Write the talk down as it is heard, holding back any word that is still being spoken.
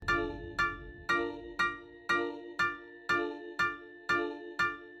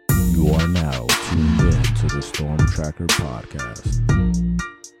You are now tuned in to the Storm Tracker Podcast.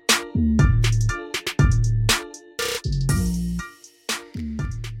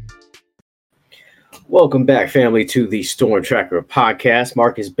 Welcome back, family, to the Storm Tracker Podcast.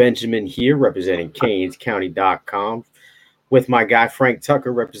 Marcus Benjamin here, representing CanesCounty.com, with my guy Frank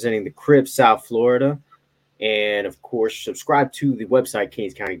Tucker, representing the Crib, South Florida. And, of course, subscribe to the website,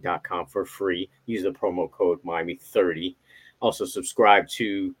 CanesCounty.com, for free. Use the promo code Miami30. Also, subscribe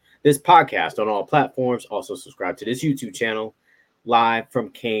to this podcast on all platforms. Also, subscribe to this YouTube channel, live from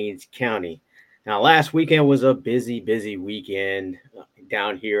Canes County. Now, last weekend was a busy weekend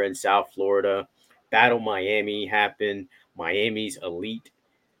down here in South Florida. Battle Miami happened. Miami's Elite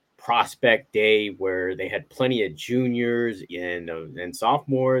Prospect Day, where they had plenty of juniors and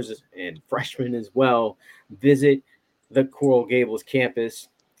sophomores and freshmen as well visit the Coral Gables campus.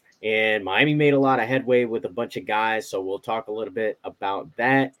 And Miami made a lot of headway with a bunch of guys, so we'll talk a little bit about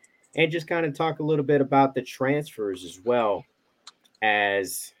that and just kind of talk a little bit about the transfers as well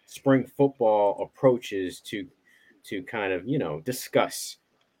as spring football approaches to kind of, discuss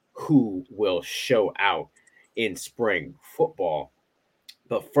who will show out in spring football.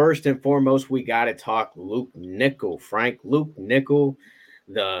 But first and foremost, we got to talk Luke Nickel, Frank. Luke Nickel,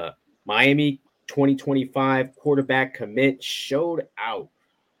 the Miami 2025 quarterback commit, showed out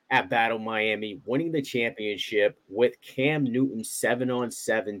at Battle Miami, winning the championship with Cam Newton's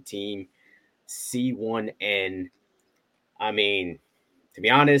 7-on-7 team, C1N. I mean, to be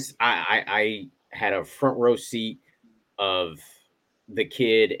honest, I had a front row seat of the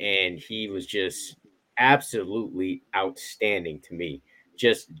kid, and he was just absolutely outstanding to me.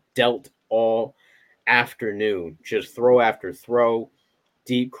 Just dealt all afternoon, just throw after throw,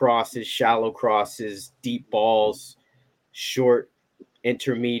 deep crosses, shallow crosses, deep balls, short,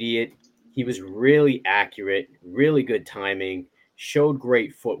 intermediate. He was really accurate, really good timing, showed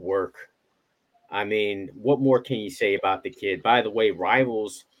great footwork. I mean, what more can you say about the kid? By the way,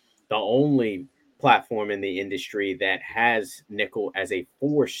 Rivals, the only platform in the industry that has Nickel as a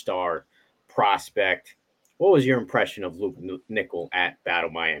 4-star prospect. What was your impression of Luke Nickel at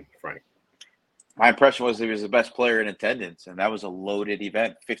Battle Miami, Frank? My impression was he was the best player in attendance, and that was a loaded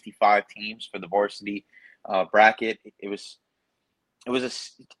event. 55 teams for the varsity bracket.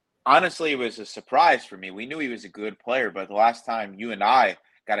 Honestly, it was a surprise for me. We knew he was a good player, but the last time you and I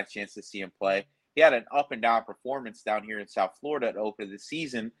got a chance to see him play, he had an up and down performance down here in South Florida at the open of the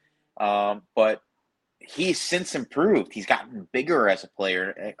season. But he's since improved. He's gotten bigger as a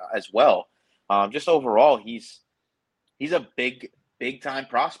player as well. Just overall, he's a big time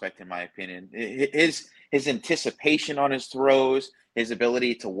prospect in my opinion. His anticipation on his throws, his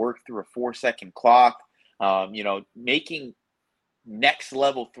ability to work through a 4-second clock, making next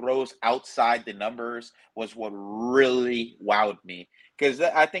level throws outside the numbers was what really wowed me. Because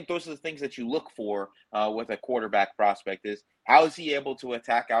I think those are the things that you look for with a quarterback prospect is how is he able to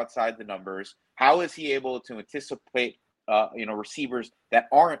attack outside the numbers? How is he able to anticipate receivers that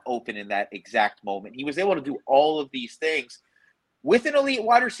aren't open in that exact moment? He was able to do all of these things with an elite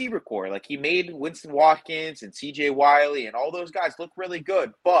wide receiver core. Like he made Winston Watkins and CJ Wiley and all those guys look really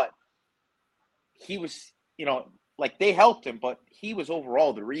good, but he was, they helped him, but he was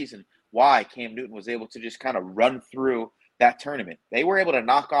overall the reason why Cam Newton was able to just kind of run through that tournament. They were able to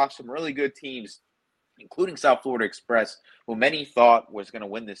knock off some really good teams, including South Florida Express, who many thought was going to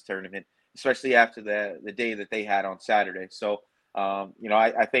win this tournament, especially after the day that they had on Saturday. So,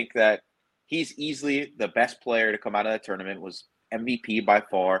 I think that he's easily the best player to come out of that tournament, was MVP by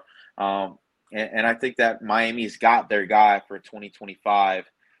far. And I think that Miami's got their guy for 2025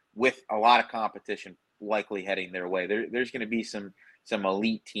 with a lot of competition likely heading their way. There's going to be some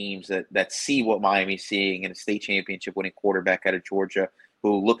elite teams that see what Miami's seeing in a state championship winning quarterback out of Georgia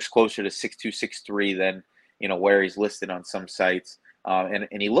who looks closer to 6'2", 6'3" than, where he's listed on some sites. And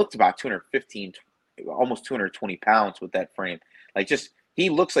he looked about 215, almost 220 pounds with that frame. He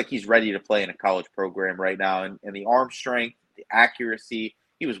looks like he's ready to play in a college program right now. And the arm strength, the accuracy,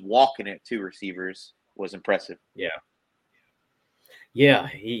 he was walking it to receivers, was impressive. Yeah,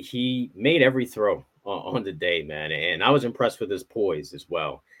 he made every throw on the day, man. And I was impressed with his poise as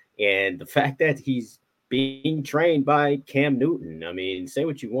well. And the fact that he's being trained by Cam Newton. I mean, say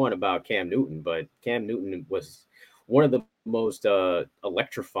what you want about Cam Newton, but Cam Newton was one of the most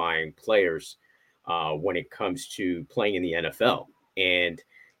electrifying players when it comes to playing in the NFL. And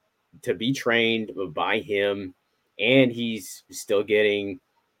to be trained by him, and he's still getting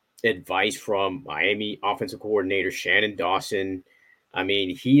advice from Miami offensive coordinator Shannon Dawson. I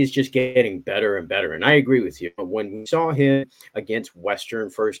mean, he is just getting better and better. And I agree with you. When we saw him against Western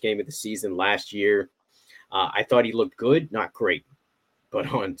first game of the season last year, I thought he looked good, not great. but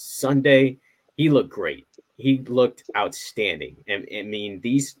on Sunday, he looked great. He looked outstanding. And I mean,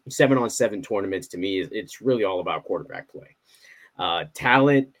 these 7-on-7 tournaments to me, it's really all about quarterback play.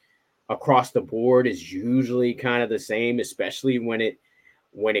 Talent across the board is usually kind of the same, especially when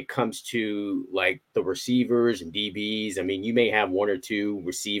it comes to like the receivers and DBs. I mean, you may have one or two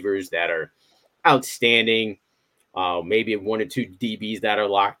receivers that are outstanding, maybe one or two DBs that are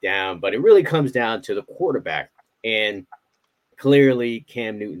locked down, but it really comes down to the quarterback. And clearly,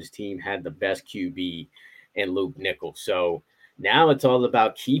 Cam Newton's team had the best QB in Luke Nickel. So now it's all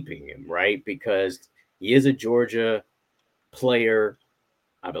about keeping him, right? Because he is a Georgia player.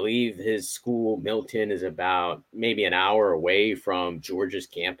 I believe his school, Milton, is about maybe an hour away from Georgia's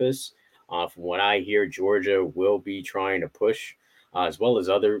campus. From what I hear, Georgia will be trying to push, as well as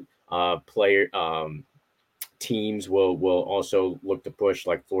other teams will also look to push,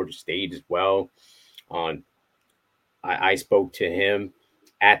 like Florida State as well. I spoke to him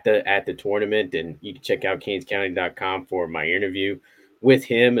at the tournament, and you can check out canescounty.com for my interview with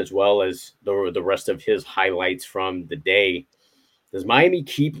him, as well as the rest of his highlights from the day. Does Miami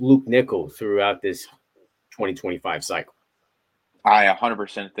keep Luke Nickel throughout this 2025 cycle? I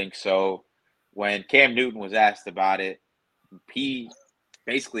 100% think so. When Cam Newton was asked about it, he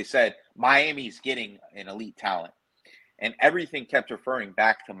basically said Miami's getting an elite talent. And everything kept referring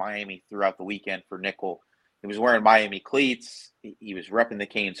back to Miami throughout the weekend for Nickel. He was wearing Miami cleats. He was repping the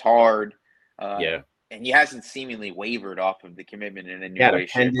Canes hard. And he hasn't seemingly wavered off of the commitment in any way,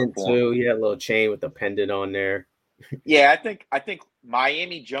 shape, or form. Too. He had a little chain with a pendant on there. Yeah, I think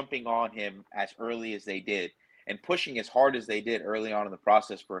Miami jumping on him as early as they did and pushing as hard as they did early on in the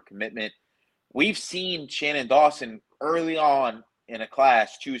process for a commitment. We've seen Shannon Dawson early on in a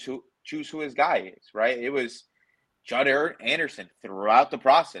class choose who his guy is, right? It was Judd Anderson throughout the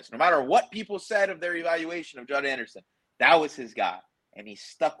process. No matter what people said of their evaluation of Judd Anderson, that was his guy, and he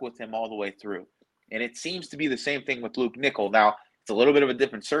stuck with him all the way through. And it seems to be the same thing with Luke Nickel. Now, it's a little bit of a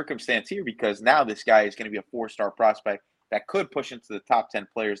different circumstance here because now this guy is going to be a 4-star prospect that could push into the top 10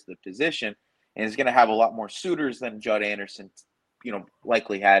 players of the position and is going to have a lot more suitors than Judd Anderson,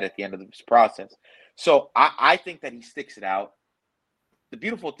 likely had at the end of this process. So I think that he sticks it out. The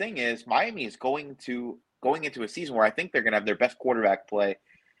beautiful thing is Miami is going into a season where I think they're going to have their best quarterback play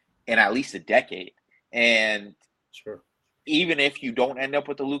in at least a decade. And sure, even if you don't end up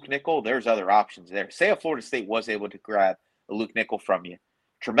with the Luke Nickel, there's other options there. Say if Florida State was able to grab a Luke Nickel from you.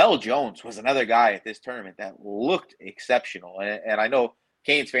 Tramell Jones was another guy at this tournament that looked exceptional. And I know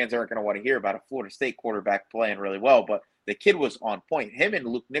Canes fans aren't going to want to hear about a Florida State quarterback playing really well, but the kid was on point. Him and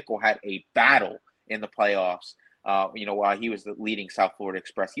Luke Nickel had a battle in the playoffs. While he was the leading South Florida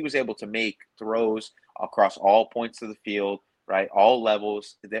Express, he was able to make throws across all points of the field, right? All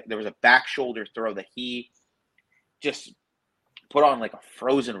levels. There was a back shoulder throw that he just put on like a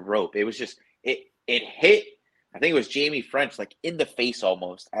frozen rope. It was just, it hit, I think it was Jaime Ffrench, like in the face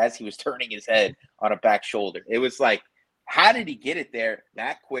almost as he was turning his head on a back shoulder. It was like, how did he get it there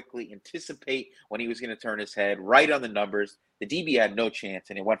that quickly, anticipate when he was going to turn his head, right on the numbers? The DB had no chance,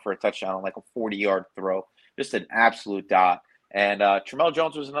 and he went for a touchdown on like a 40-yard throw. Just an absolute dot. And Tramell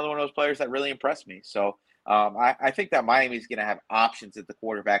Jones was another one of those players that really impressed me. So I think that Miami's going to have options at the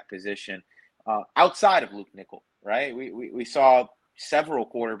quarterback position outside of Luke Nickel, right? We saw several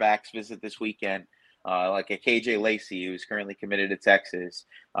quarterbacks visit this weekend, like a KJ Lacey, who's currently committed to Texas.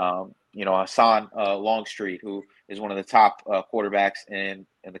 Hassan Longstreet, who is one of the top quarterbacks in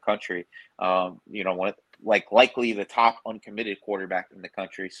the country. Likely the top uncommitted quarterback in the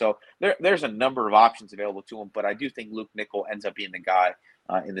country. So there's a number of options available to him, but I do think Luke Nickel ends up being the guy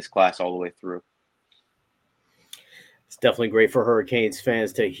in this class all the way through. It's definitely great for Hurricanes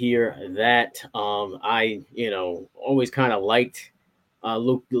fans to hear that. I always kind of liked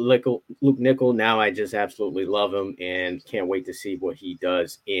Luke Nickel. Now I just absolutely love him and can't wait to see what he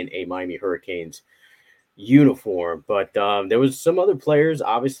does in a Miami Hurricanes uniform. But there was some other players,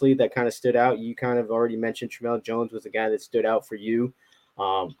 obviously, that kind of stood out. You kind of already mentioned Tramell Jones was the guy that stood out for you.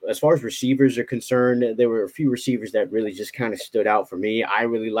 As far as receivers are concerned, there were a few receivers that really just kind of stood out for me. I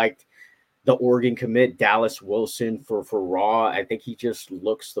really liked the Oregon commit, Dallas Wilson for Raw. I think he just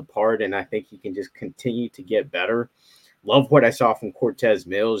looks the part, and I think he can just continue to get better. Love what I saw from Cortez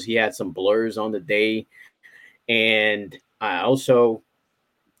Mills. He had some blurs on the day. And I also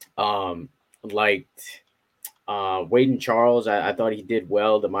liked Waden Charles. I thought he did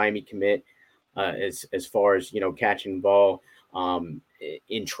well, the Miami commit, as far as, catching the ball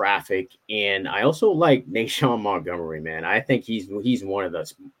in traffic. And I also like Naeshaun Montgomery, man. I think he's one of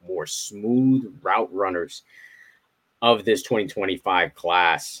the more smooth route runners of this 2025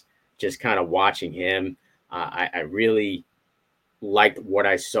 class. Just kind of watching him, I really liked what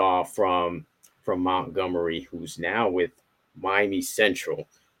I saw from Montgomery, who's now with Miami Central.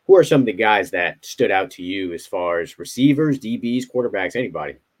 Who are some of the guys that stood out to you as far as receivers, DBs, quarterbacks,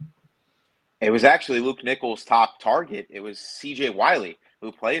 anybody? It was actually Luke Nichols' top target. It was C.J. Wiley,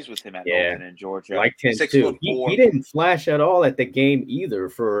 who plays with him at Milton in Georgia. Liked him too. He didn't flash at all at the game either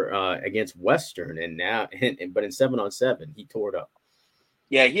for against Western, but in 7-on-7 he tore it up.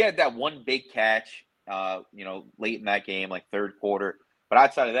 Yeah, he had that one big catch, late in that game, like third quarter. But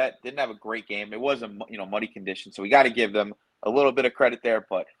outside of that, didn't have a great game. It was a muddy condition, so we got to give them a little bit of credit there.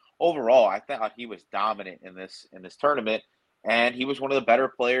 But overall, I thought he was dominant in this tournament, and he was one of the better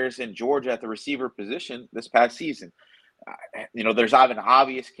players in Georgia at the receiver position this past season. There's an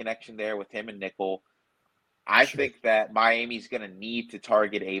obvious connection there with him and Nickel. I think that Miami's going to need to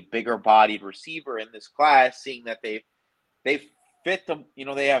target a bigger-bodied receiver in this class, seeing that they've fit them.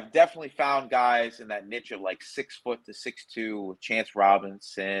 They have definitely found guys in that niche of like 6 foot to 6'2" with Chance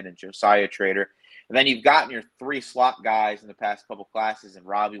Robinson and Josiah Trader. And then you've gotten your 3 slot guys in the past couple classes in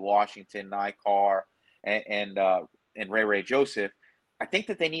Robbie Washington, Nykar, and Ray Joseph. I think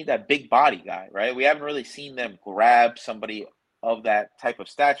that they need that big body guy, right? We haven't really seen them grab somebody of that type of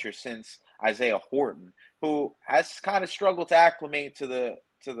stature since Isaiah Horton, who has kind of struggled to acclimate to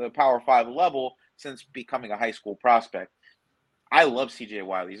the Power 5 level since becoming a high school prospect. I love CJ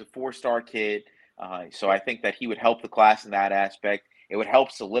Wiley. He's a 4-star kid, so I think that he would help the class in that aspect. It would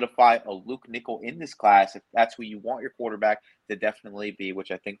help solidify a Luke Nickel in this class if that's who you want your quarterback to definitely be,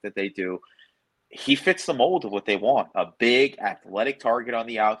 which I think that they do. He fits the mold of what they want. A big athletic target on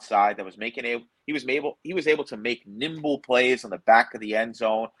the outside that was he was able to make nimble plays on the back of the end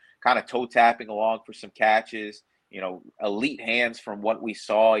zone, kind of toe tapping along for some catches, elite hands from what we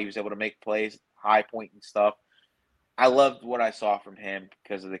saw. He was able to make plays, high point and stuff. I loved what I saw from him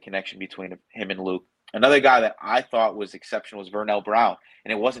because of the connection between him and Luke. Another guy that I thought was exceptional was Vernell Brown,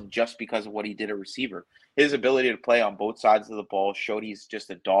 and it wasn't just because of what he did at receiver. His ability to play on both sides of the ball showed he's just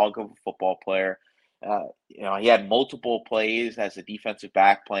a dog of a football player. He had multiple plays as a defensive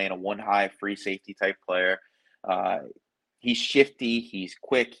back playing a one-high free safety type player. He's shifty, he's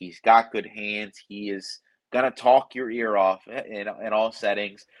quick, he's got good hands, he is going to talk your ear off in all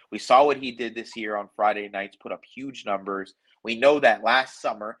settings. We saw what he did this year on Friday nights, put up huge numbers. We know that last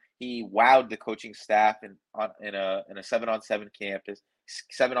summer he wowed the coaching staff in a 7-on-7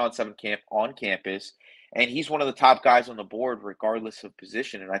 camp on campus, and he's one of the top guys on the board regardless of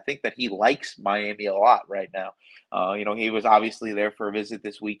position. And I think that he likes Miami a lot right now. He was obviously there for a visit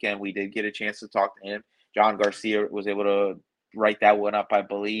this weekend. We did get a chance to talk to him. John Garcia was able to write that one up, I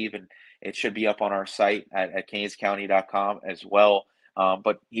believe, and it should be up on our site at CanesCounty.com as well.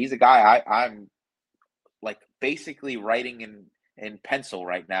 But he's a guy I'm like basically writing in pencil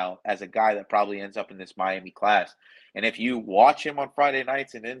right now as a guy that probably ends up in this Miami class. And if you watch him on Friday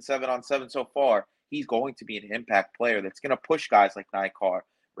nights and in 7-on-7 so far, he's going to be an impact player that's going to push guys like Nykar,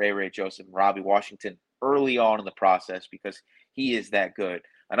 Ray Joseph, and Robbie Washington early on in the process because he is that good.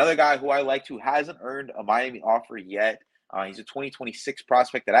 Another guy who I liked who hasn't earned a Miami offer yet, he's a 2026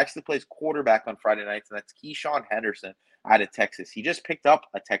 prospect that actually plays quarterback on Friday nights, and that's Keshawn Henderson out of Texas. He just picked up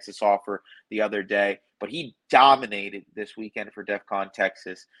a Texas offer the other day, but he dominated this weekend for DEFCON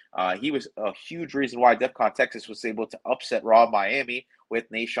Texas. He was a huge reason why DEFCON Texas was able to upset Raw Miami with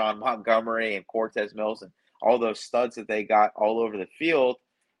Naeshaun Montgomery and Cortez Mills and all those studs that they got all over the field.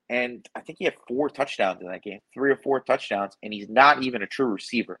 And I think he had 4 touchdowns in that game, 3 or 4 touchdowns, and he's not even a true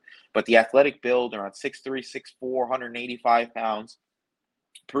receiver. But the athletic build around 6'3", 6'4", 185 pounds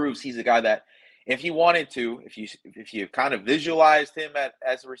proves he's a guy that if he wanted to, if you kind of visualized him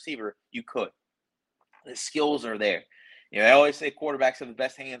as a receiver, you could. The skills are there. I always say quarterbacks have the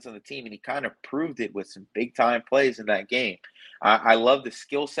best hands on the team, and he kind of proved it with some big-time plays in that game. I love the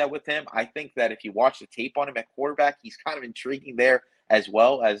skill set with him. I think that if you watch the tape on him at quarterback, he's kind of intriguing there as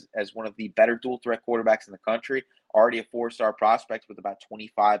well as one of the better dual-threat quarterbacks in the country, already a 4-star prospect with about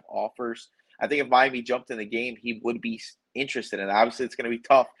 25 offers. I think if Miami jumped in the game, he would be interested. And obviously it's going to be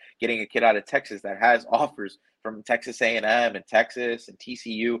tough getting a kid out of Texas that has offers from Texas A&M and Texas and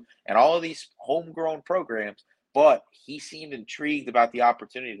TCU and all of these homegrown programs. But he seemed intrigued about the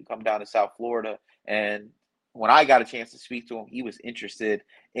opportunity to come down to South Florida. And when I got a chance to speak to him, he was interested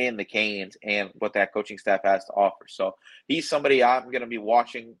in the Canes and what that coaching staff has to offer. So he's somebody I'm going to be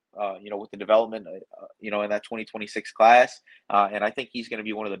watching, with the development, in that 2026 class. And I think he's going to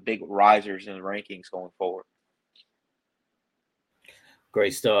be one of the big risers in the rankings going forward.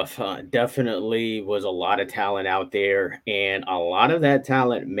 Great stuff. Definitely was a lot of talent out there, and a lot of that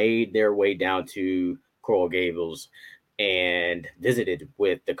talent made their way down to Coral Gables and visited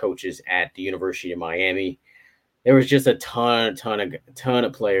with the coaches at the University of Miami. there was just a ton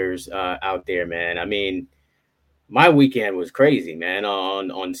of players out there, man. I mean, my weekend was crazy, man.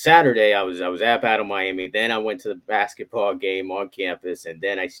 On Saturday, I was at Battle Miami. Then I went to the basketball game on campus, and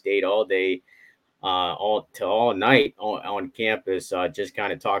then I stayed all day, all night on campus, just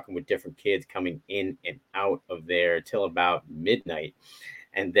kind of talking with different kids coming in and out of there till about midnight.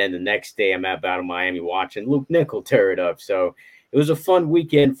 And then the next day, I'm at Battle Miami watching Luke Nickel tear it up. So it was a fun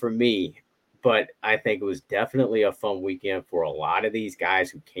weekend for me. But I think it was definitely a fun weekend for a lot of these guys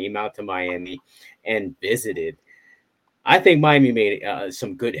who came out to Miami and visited. I think Miami made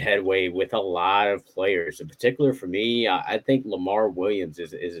some good headway with a lot of players. In particular, for me, I think Lamar Williams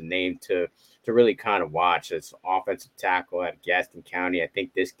is a name to really kind of watch. As offensive tackle at Gaston County. I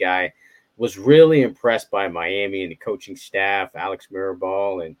think this guy was really impressed by Miami and the coaching staff, Alex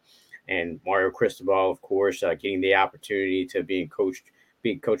Mirabal and Mario Cristobal, of course, getting the opportunity to being coached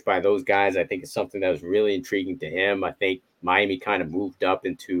by those guys. I think it's something that was really intriguing to him. I think Miami kind of moved up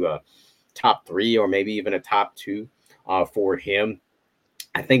into a top 3 or maybe even a top 2 for him.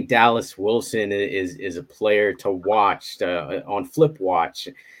 I think Dallas Wilson is a player to watch on Flip Watch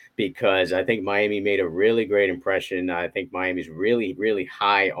because I think Miami made a really great impression. I think Miami's really, really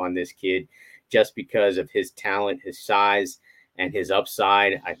high on this kid just because of his talent, his size, and his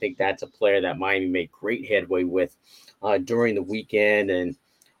upside. I think that's a player that Miami made great headway with during the weekend. And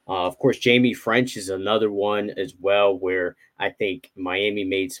of course, Jaime Ffrench is another one as well, where I think Miami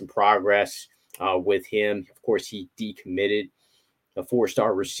made some progress with him. Of course, he decommitted, a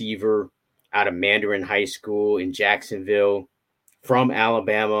 4-star receiver out of Mandarin High School in Jacksonville from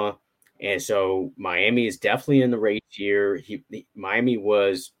Alabama. And so Miami is definitely in the race here. Miami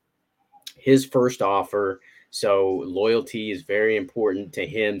was his first offer. So loyalty is very important to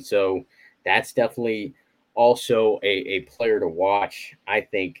him. So that's definitely also a player to watch, I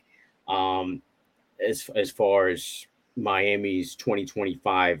think, um, as far as Miami's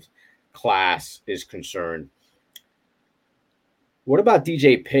 2025 class is concerned. What about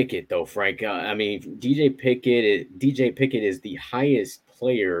DJ Pickett though, Frank? I mean, DJ Pickett is the highest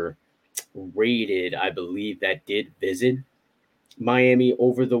player rated, I believe, that did visit Miami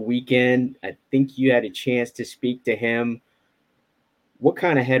over the weekend. I think you had a chance to speak to him. What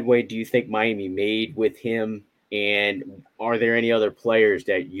kind of headway do you think Miami made with him? And are there any other players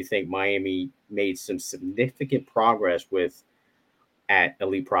that you think Miami made some significant progress with at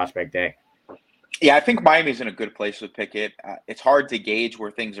Elite Prospect Day? Yeah, I think Miami's in a good place with Pickett. It's hard to gauge where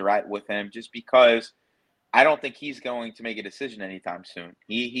things are at with him just because I don't think he's going to make a decision anytime soon.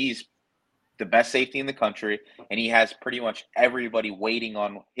 He's the best safety in the country, and he has pretty much everybody waiting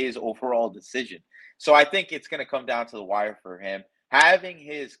on his overall decision. So I think it's going to come down to the wire for him. Having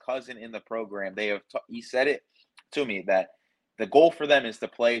his cousin in the program, he said it to me that the goal for them is to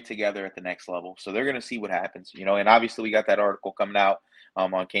play together at the next level. So they're going to see what happens, and obviously we got that article coming out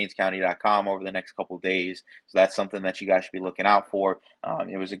on CanesCounty.com over the next couple of days. So that's something that you guys should be looking out for.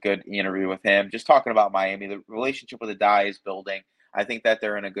 It was a good interview with him. Just talking about Miami, the relationship with the Dye is building. I think that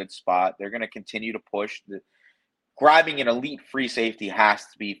they're in a good spot. They're going to continue to push. Grabbing an elite free safety has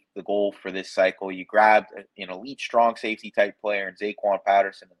to be the goal for this cycle. You grabbed an elite strong safety type player in Zaquan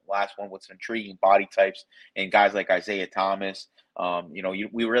Patterson, and the last one with some intriguing body types and guys like Isaiah Thomas.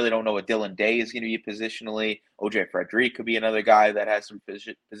 We really don't know what Dylan Day is going to be positionally. OJ Frederick could be another guy that has some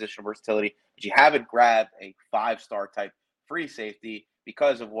positional versatility, but you haven't grabbed a 5-star type free safety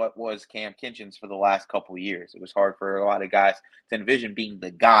because of what was Cam Kinchens for the last couple of years. It was hard for a lot of guys to envision being the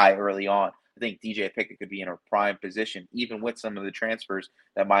guy early on. I think DJ Pickett could be in a prime position, even with some of the transfers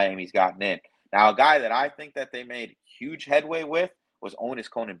that Miami's gotten in. Now, a guy that I think that they made huge headway with was Onis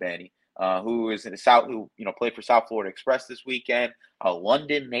Konanbanny, who is in the South, who played for South Florida Express this weekend, a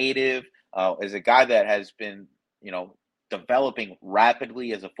London native, is a guy that has been developing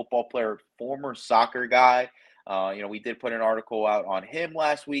rapidly as a football player, former soccer guy. We did put an article out on him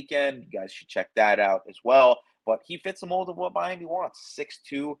last weekend. You guys should check that out as well. But he fits the mold of what Miami wants: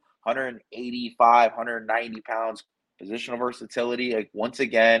 6'2", 185, 190 pounds, positional versatility. Like, once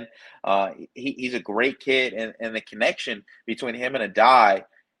again, he's a great kid, and the connection between him and Adai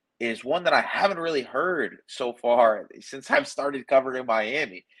is one that I haven't really heard so far since I've started covering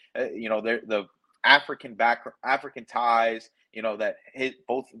Miami. The African ties, that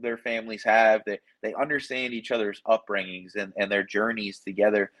both of their families have. They understand each other's upbringings and their journeys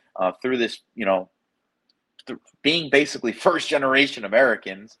together through this, being basically first generation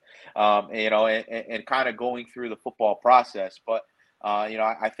Americans, and kind of going through the football process. But,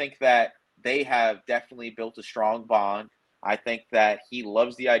 I think that they have definitely built a strong bond. I think that he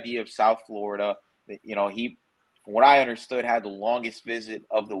loves the idea of South Florida. He, from what I understood, had the longest visit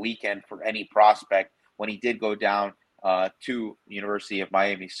of the weekend for any prospect when he did go down to the University of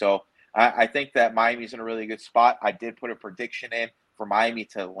Miami. So I think that Miami's in a really good spot. I did put a prediction in for Miami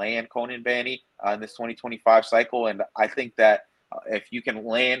to land Konanbanny in this 2025 cycle, and I think that if you can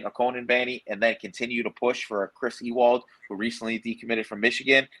land a Konanbanny and then continue to push for a Chris Ewald, who recently decommitted from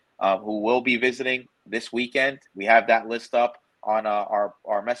Michigan, who will be visiting this weekend. We have that list up on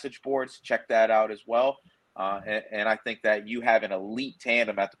our message boards. Check that out as well. And I think that you have an elite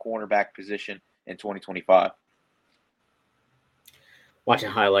tandem at the cornerback position in 2025. Watching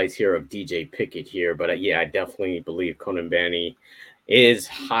highlights here of DJ Pickett here, but I definitely believe Konanbanny is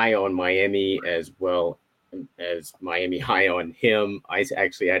high on Miami as well as Miami high on him. I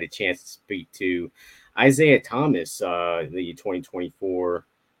actually had a chance to speak to Isaiah Thomas, the 2024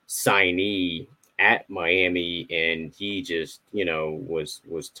 signee at Miami, and he just,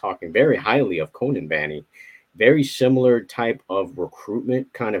 was talking very highly of Konanbanny. Very similar type of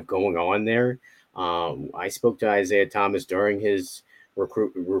recruitment kind of going on there. I spoke to Isaiah Thomas during his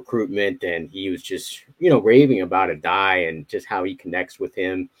recruitment, and he was just, raving about a die and just how he connects with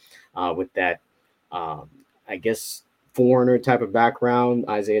him with that, I guess, foreigner type of background.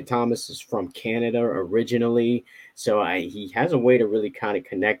 Isaiah Thomas is from Canada originally, so he has a way to really kind of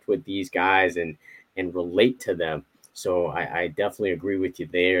connect with these guys and relate to them. So I definitely agree with you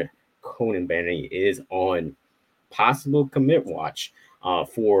there. Konanbanny is on possible commit watch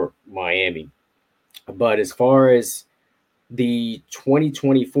for Miami. But as far as the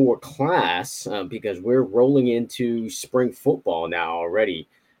 2024 class, because we're rolling into spring football now already,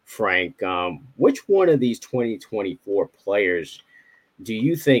 Frank, which one of these 2024 players do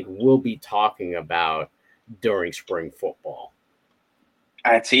you think we'll be talking about during spring football?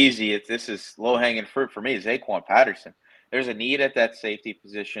 It's easy. This is low-hanging fruit for me. Zaquan Patterson. There's a need at that safety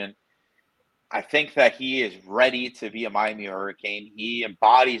position. I think that he is ready to be a Miami Hurricane. He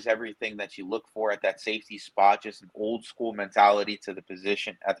embodies everything that you look for at that safety spot, just an old school mentality to the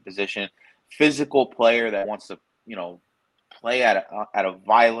position, physical player that wants to, play at a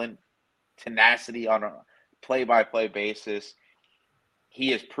violent tenacity on a play-by-play basis.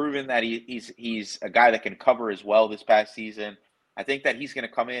 He has proven that he's a guy that can cover as well this past season. I think that he's going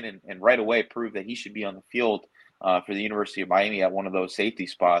to come in and right away prove that he should be on the field for the University of Miami at one of those safety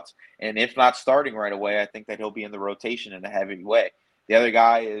spots. And if not starting right away, I think that he'll be in the rotation in a heavy way. The other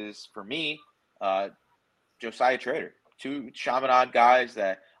guy is, for me, Josiah Trader. Two Chaminade guys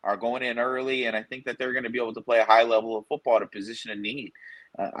that are going in early, and I think that they're going to be able to play a high level of football at a position of need.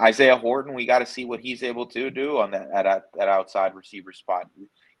 Isaiah Horton, we got to see what he's able to do on that outside receiver spot.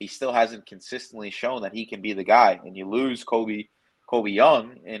 He still hasn't consistently shown that he can be the guy. And you lose Kobe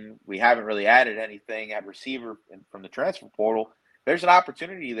Young, and we haven't really added anything at receiver from the transfer portal. There's an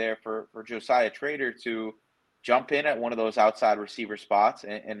opportunity there for Josiah Trader to jump in at one of those outside receiver spots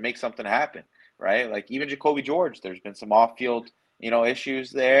and make something happen, right? Like even Jacoby George, there's been some off-field,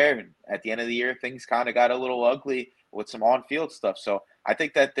 issues there. And at the end of the year, things kind of got a little ugly with some on-field stuff. So I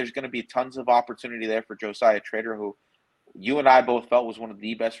think that there's going to be tons of opportunity there for Josiah Trader, who you and I both felt was one of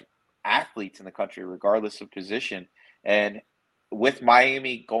the best athletes in the country, regardless of position. And with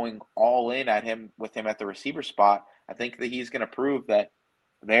Miami going all in with him at the receiver spot, I think that he's going to prove that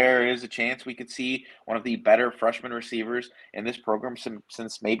there is a chance we could see one of the better freshman receivers in this program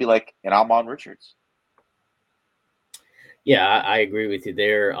since maybe like an Almon Richards. Yeah, I agree with you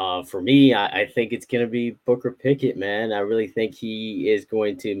there. For me, I think it's going to be Booker Pickett, man. I really think he is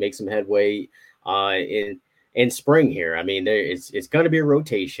going to make some headway in spring here. I mean, it's going to be a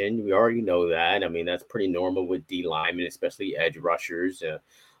rotation. We already know that. I mean, that's pretty normal with D linemen, especially edge rushers.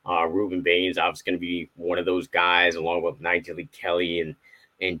 Reuben Baines obviously going to be one of those guys, along with Nigel Kelly and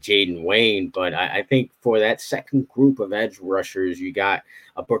Jaden Wayne. But I think for that second group of edge rushers, you got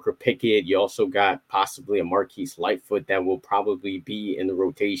a Booker Pickett. You also got possibly a Marquise Lightfoot that will probably be in the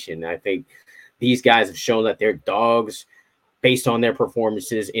rotation. I think these guys have shown that they're dogs based on their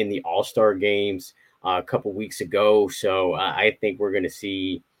performances in the All-Star games a couple weeks ago. So I think we're going to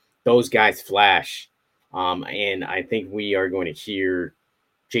see those guys flash. And I think we are going to hear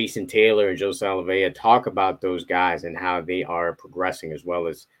Jason Taylor and Joe Salavea talk about those guys and how they are progressing, as well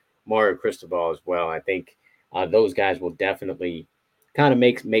as Mario Cristobal as well. I think those guys will definitely kind of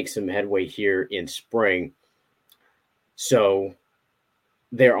make some headway here in spring. So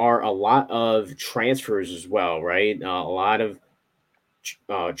there are a lot of transfers as well, right? A lot of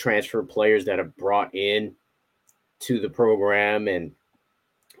transfer players that have brought in to the program. And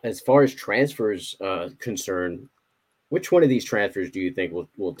as far as transfers concerned, which one of these transfers do you think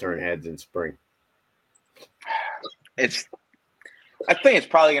will turn heads in spring? I think it's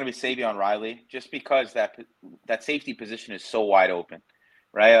probably going to be Savion Riley, just because that safety position is so wide open,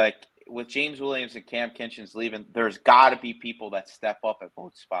 right? Like with James Williams and Cam Kinchens leaving, there's got to be people that step up at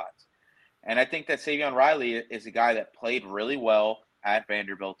both spots. And I think that Savion Riley is a guy that played really well at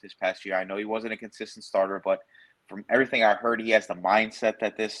Vanderbilt this past year. I know he wasn't a consistent starter, but from everything I heard, he has the mindset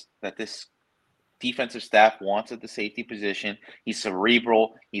that this defensive staff wants at the safety position. He's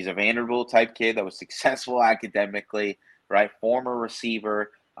cerebral. He's a Vanderbilt type kid that was successful academically, right? Former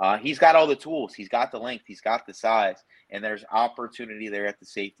receiver. He's got all the tools. He's got the length. He's got the size. And there's opportunity there at the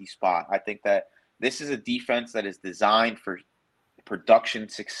safety spot. I think that this is a defense that is designed for production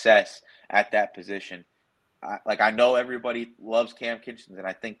success at that position. I know everybody loves Cam Kinchens, and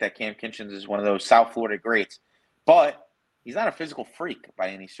I think that Cam Kinchens is one of those South Florida greats. But he's not a physical freak by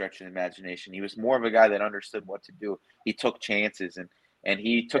any stretch of the imagination. He was more of a guy that understood what to do. He took chances, and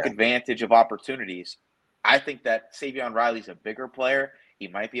he took advantage of opportunities. I think that Savion Riley's a bigger player. He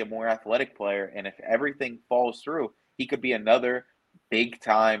might be a more athletic player, and if everything falls through, he could be another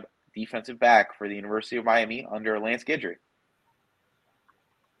big-time defensive back for the University of Miami under Lance Guidry.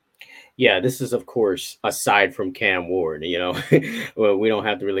 Yeah, this is, of course, aside from Cam Ward, well, we don't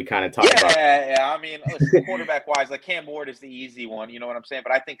have to really kind of talk about. Yeah. I mean, listen, quarterback-wise, like Cam Ward is the easy one, you know what I'm saying?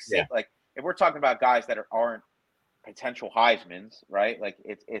 But I think, like, if we're talking about guys that aren't potential Heismans, right? Like,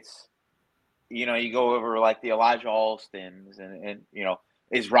 it's you go over, like, the Elijah Alstons and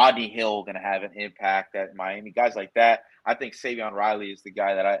is Rodney Hill going to have an impact at Miami? Guys like that. I think Savion Riley is the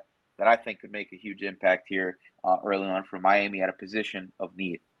guy that I think could make a huge impact here early on for Miami at a position of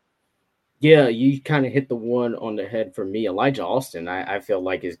need. Yeah, you kind of hit the one on the head for me. Elijah Alston, I feel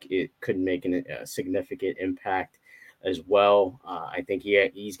like it could make a significant impact as well. I think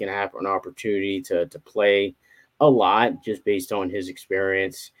he's going to have an opportunity to play a lot just based on his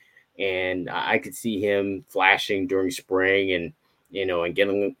experience. And I could see him flashing during spring and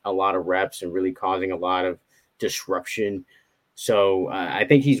getting a lot of reps and really causing a lot of disruption. So I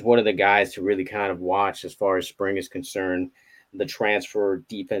think he's one of the guys to really kind of watch as far as spring is concerned. The transfer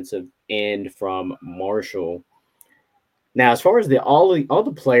defensive end from Marshall. Now, as far as all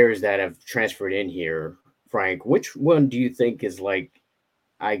the players that have transferred in here, Frank, which one do you think is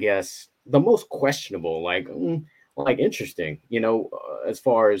I guess the most questionable, like interesting, as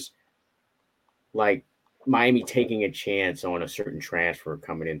far as Miami taking a chance on a certain transfer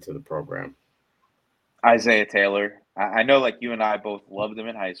coming into the program? Isaiah Taylor. I know, you and I both loved him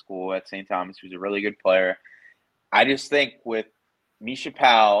in high school at St. Thomas. He was a really good player. I just think with Misha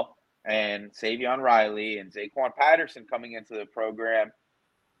Powell and Savion Riley and Zaquan Patterson coming into the program,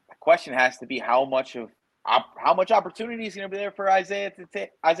 the question has to be how much opportunity is going to be there for Isaiah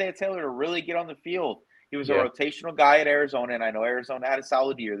Taylor to really get on the field. He was a rotational guy at Arizona, and I know Arizona had a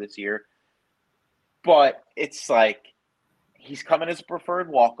solid year this year. But it's he's coming as a preferred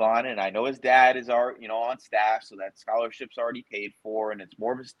walk-on, and I know his dad is on staff, so that scholarship's already paid for, and it's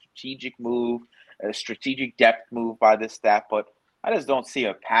more of a strategic move, a strategic depth move by this staff. But I just don't see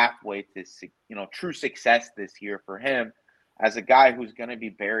a pathway to true success this year for him as a guy who's going to be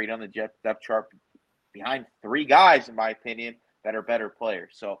buried on the depth chart behind three guys, in my opinion, that are better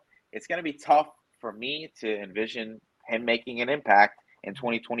players. So it's going to be tough for me to envision him making an impact in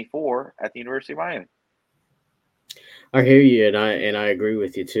 2024 at the University of Miami. I hear you, and I agree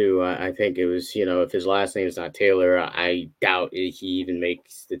with you too. I think it was, if his last name is not Taylor, I doubt he even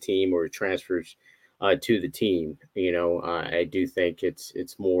makes the team or transfers to the team. I do think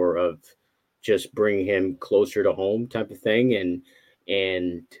it's more of just bringing him closer to home type of thing,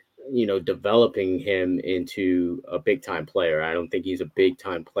 and developing him into a big time player. I don't think he's a big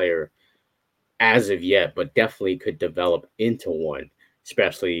time player as of yet, but definitely could develop into one,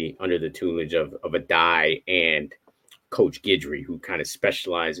 especially under the tutelage of a Dye and Coach Guidry, who kind of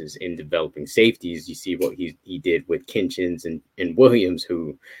specializes in developing safeties. You see what he did with Kinchens and Williams,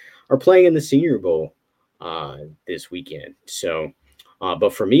 who are playing in the Senior Bowl this weekend. So,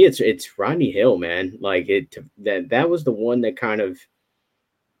 but for me, it's Rodney Hill, man. That was the one that kind of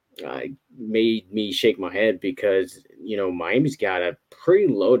made me shake my head because Miami's got a pretty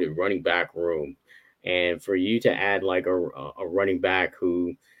loaded running back room, and for you to add a running back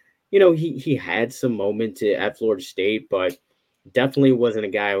who, he had some moments at Florida State, but definitely wasn't a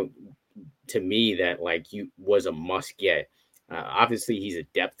guy to me that was a must get. Obviously, he's a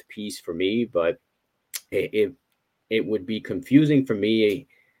depth piece for me, but it would be confusing for me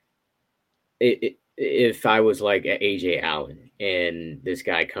if I was like AJ Allen and this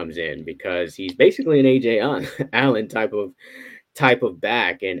guy comes in, because he's basically an AJ Allen type of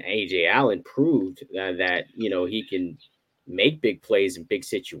back, and AJ Allen proved that he can make big plays in big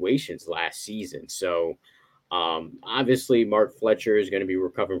situations last season. So obviously Mark Fletcher is going to be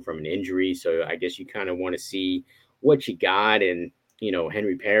recovering from an injury, so I guess you kind of want to see what you got, and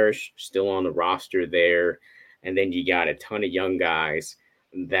Henry Parrish still on the roster there. And then you got a ton of young guys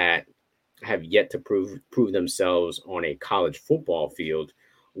that have yet to prove themselves on a college football field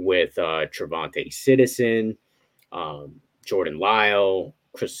with Trevante Citizen, Jordan Lyle,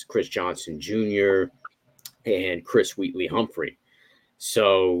 Chris Johnson Jr., and Chris Wheatley Humphrey.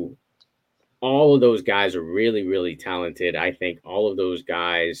 So all of those guys are really, really talented. I think all of those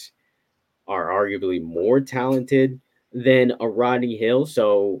guys are arguably more talented than a Rodney Hill.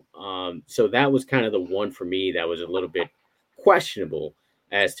 So that was kind of the one for me that was a little bit questionable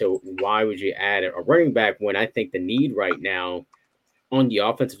as to why would you add a running back when I think the need right now on the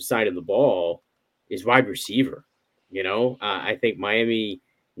offensive side of the ball is wide receiver. I think Miami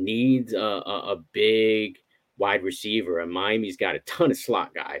needs a big wide receiver, and Miami's got a ton of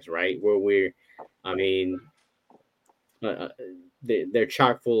slot guys, right? They're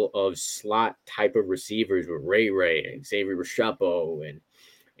chock full of slot type of receivers with Ray and Xavier Restrepo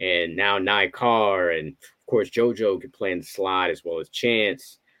and now Nye Carr, and of course JoJo could play in the slot as well as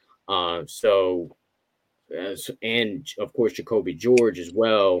Chance. And of course Jacoby George as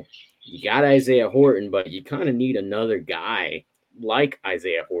well. You got Isaiah Horton, but you kind of need another guy like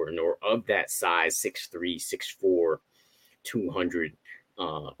Isaiah Horton or of that size, 6'3", 6'4", 200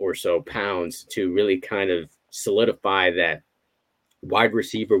 or so pounds to really kind of solidify that wide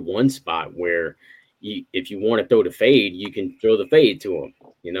receiver one spot where if you want to throw the fade, you can throw the fade to him,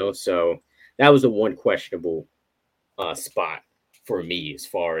 So that was the one questionable spot for me as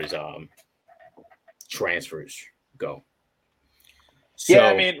far as transfers go. So, yeah,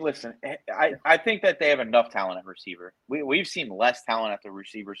 I mean, listen, I think that they have enough talent at receiver. We've seen less talent at the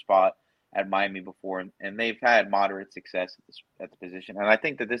receiver spot at Miami before, and they've had moderate success at the position. And I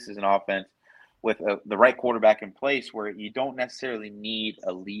think that this is an offense with the right quarterback in place where you don't necessarily need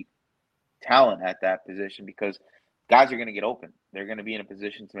elite talent at that position because guys are going to get open. They're going to be in a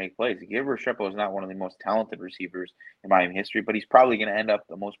position to make plays. Xavier Restrepo is not one of the most talented receivers in Miami history, but he's probably going to end up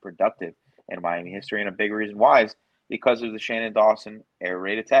the most productive in Miami history. And a big reason why is because of the Shannon Dawson air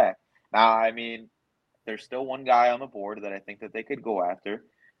raid attack. Now, I mean, there's still one guy on the board that I think that they could go after.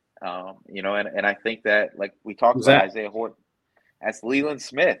 And I think that, like we talked about Isaiah Horton, that's Leland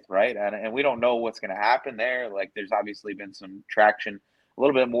Smith, right? And we don't know what's going to happen there. Like, there's obviously been some traction a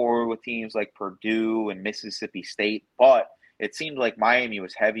little bit more with teams like Purdue and Mississippi State, but it seemed like Miami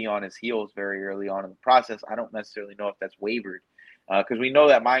was heavy on his heels very early on in the process. I don't necessarily know if that's wavered because we know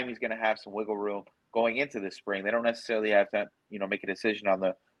that Miami's going to have some wiggle room going into the spring. They don't necessarily have to, make a decision on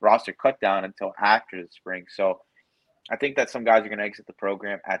the roster cut down until after the spring. So I think that some guys are going to exit the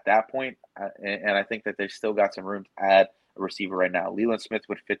program at that point, and I think that they've still got some room to add a receiver right now. Leland Smith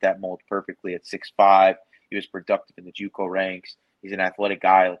would fit that mold perfectly at 6'5". He was productive in the JUCO ranks. He's an athletic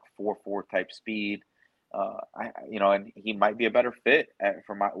guy, like 4.4 type speed. And he might be a better fit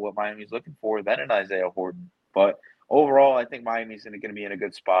for what Miami's looking for than an Isaiah Horton. But overall, I think Miami's going to be in a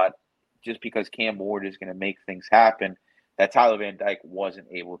good spot just because Cam Ward is going to make things happen that Tyler Van Dyke wasn't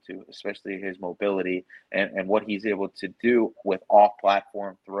able to, especially his mobility and what he's able to do with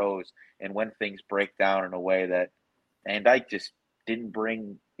off-platform throws and when things break down in a way that Van Dyke just didn't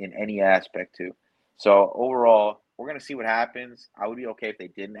bring in any aspect to. So overall, we're going to see what happens. I would be okay if they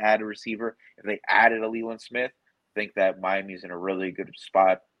didn't add a receiver. If they added a Leland Smith, I think that Miami's in a really good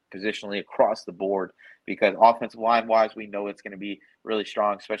spot positionally across the board because offensive line-wise, we know it's going to be really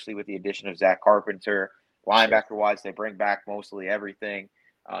strong, especially with the addition of Zach Carpenter. Linebacker-wise, they bring back mostly everything.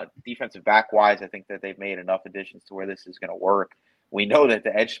 Defensive back-wise, I think that they've made enough additions to where this is going to work. We know that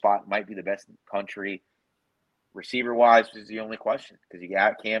the edge spot might be the best in the country. Receiver-wise is the only question because you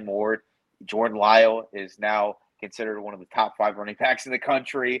got Cam Ward. Jordan Lyle is now considered one of the top 5 running backs in the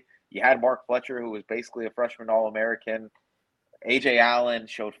country. You had Mark Fletcher, who was basically a freshman All-American. A.J. Allen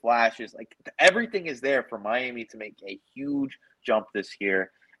showed flashes. Like, everything is there for Miami to make a huge jump this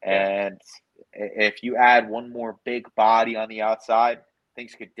year. And if you add one more big body on the outside,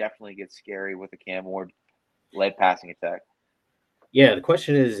 things could definitely get scary with a Cam Ward-led passing attack. Yeah, the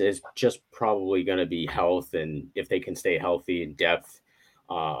question is just probably going to be health and if they can stay healthy and depth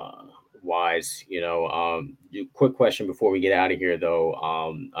wise. Quick question before we get out of here, though.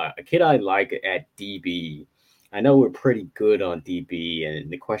 A kid I like at DB, I know we're pretty good on DB, and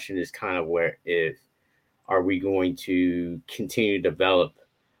the question is kind of are we going to continue to develop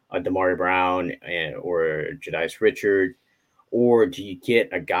Damari Brown or Jadice Richard, or do you get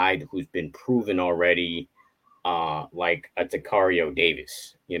a guy who's been proven already, like a Takario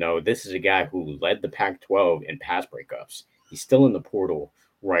Davis? This is a guy who led the Pac-12 in pass breakups. He's still in the portal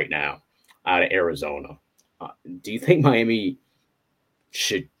right now out of Arizona. Do you think Miami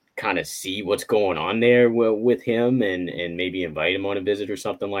should kind of see what's going on there with him and maybe invite him on a visit or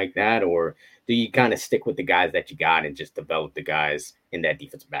something like that? Or do you kind of stick with the guys that you got and just develop the guys in that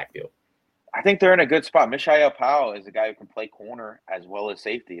defensive backfield? I think they're in a good spot. Mishael Powell is a guy who can play corner as well as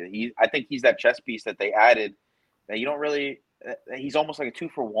safety. I think he's that chess piece that they added that you don't really – he's almost like a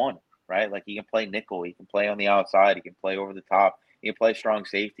 2-for-1, right? Like he can play nickel. He can play on the outside. He can play over the top. He can play strong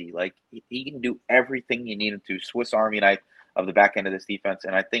safety. Like he can do everything you need him to. Swiss Army knife of the back end of this defense.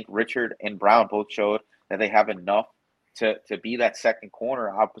 And I think Richard and Brown both showed that they have enough to be that second corner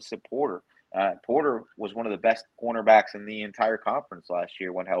opposite Porter. Porter was one of the best cornerbacks in the entire conference last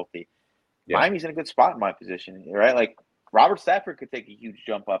year when healthy. Yeah. Miami's in a good spot in my position, right? Like Robert Stafford could take a huge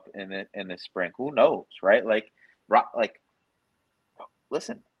jump up in the spring. Who knows, right? Like,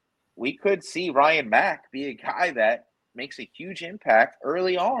 listen, we could see Ryan Mack be a guy that makes a huge impact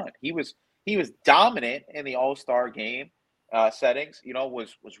early on. He was dominant in the All-Star game settings.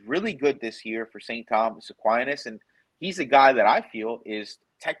 Was really good this year for St. Thomas Aquinas, and he's a guy that I feel is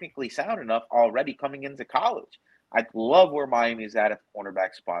technically sound enough already coming into college. I love where Miami is at the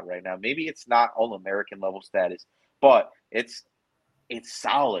cornerback spot right now. Maybe it's not All-American level status, but it's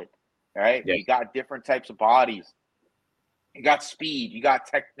solid, right? Yeah. You got different types of bodies. You got speed. You got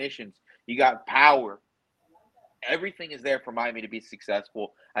technicians. You got power. Everything is there for Miami to be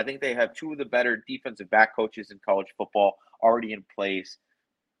successful. I think they have two of the better defensive back coaches in college football already in place.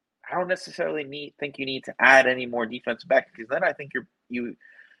 I don't necessarily think you need to add any more defensive back because then I think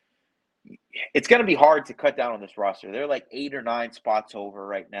it's going to be hard to cut down on this roster. They're like 8 or 9 spots over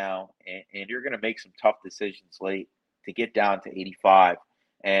right now, and you're going to make some tough decisions late to get down to 85.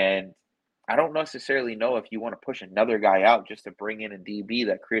 And I don't necessarily know if you want to push another guy out just to bring in a DB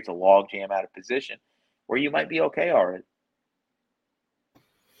that creates a logjam out of position where you might be okay already.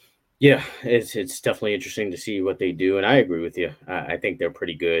 Yeah, it's definitely interesting to see what they do, and I agree with you. I think they're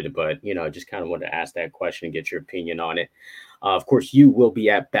pretty good, but just kind of wanted to ask that question and get your opinion on it. Of course, you will be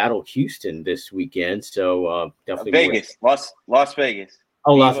at Battle Houston this weekend, so definitely Vegas, Las Vegas.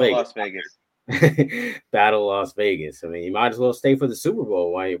 Oh, Las Vegas. Battle Las Vegas. I mean, you might as well stay for the Super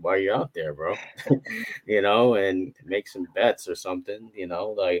Bowl while you're out there, bro. And make some bets or something.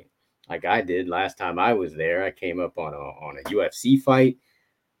 Like I did last time I was there. I came up on a UFC fight.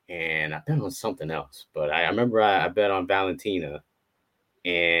 And I bet on something else, but I remember I bet on Valentina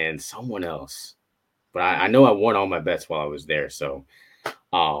and someone else. But I know I won all my bets while I was there. So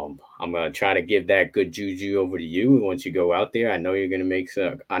I'm gonna try to give that good juju over to you once you go out there. I know you're gonna make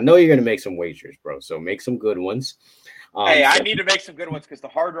some wagers, bro. So make some good ones. I need to make some good ones because the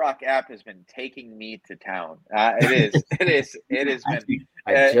Hard Rock app has been taking me to town. It has been.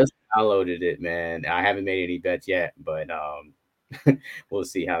 I just downloaded it, man. I haven't made any bets yet, but we'll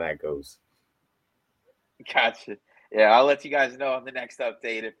see how that goes. Gotcha. Yeah, I'll let you guys know on the next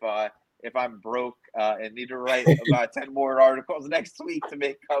update if I'm broke and need to write about 10 more articles next week to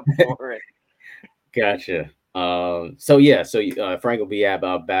make up for it. Gotcha. So Frank will be at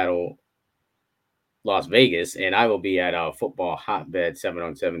Battle Las Vegas, and I will be at Football Hotbed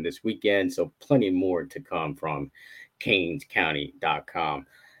 7-on-7 this weekend. So plenty more to come from CanesCounty.com.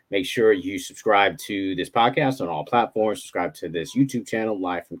 Make sure you subscribe to this podcast on all platforms. Subscribe to this YouTube channel,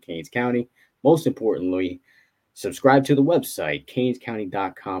 live from Canes County. Most importantly, subscribe to the website,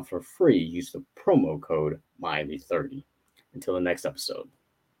 CanesCounty.com for free. Use the promo code Miami30. Until the next episode.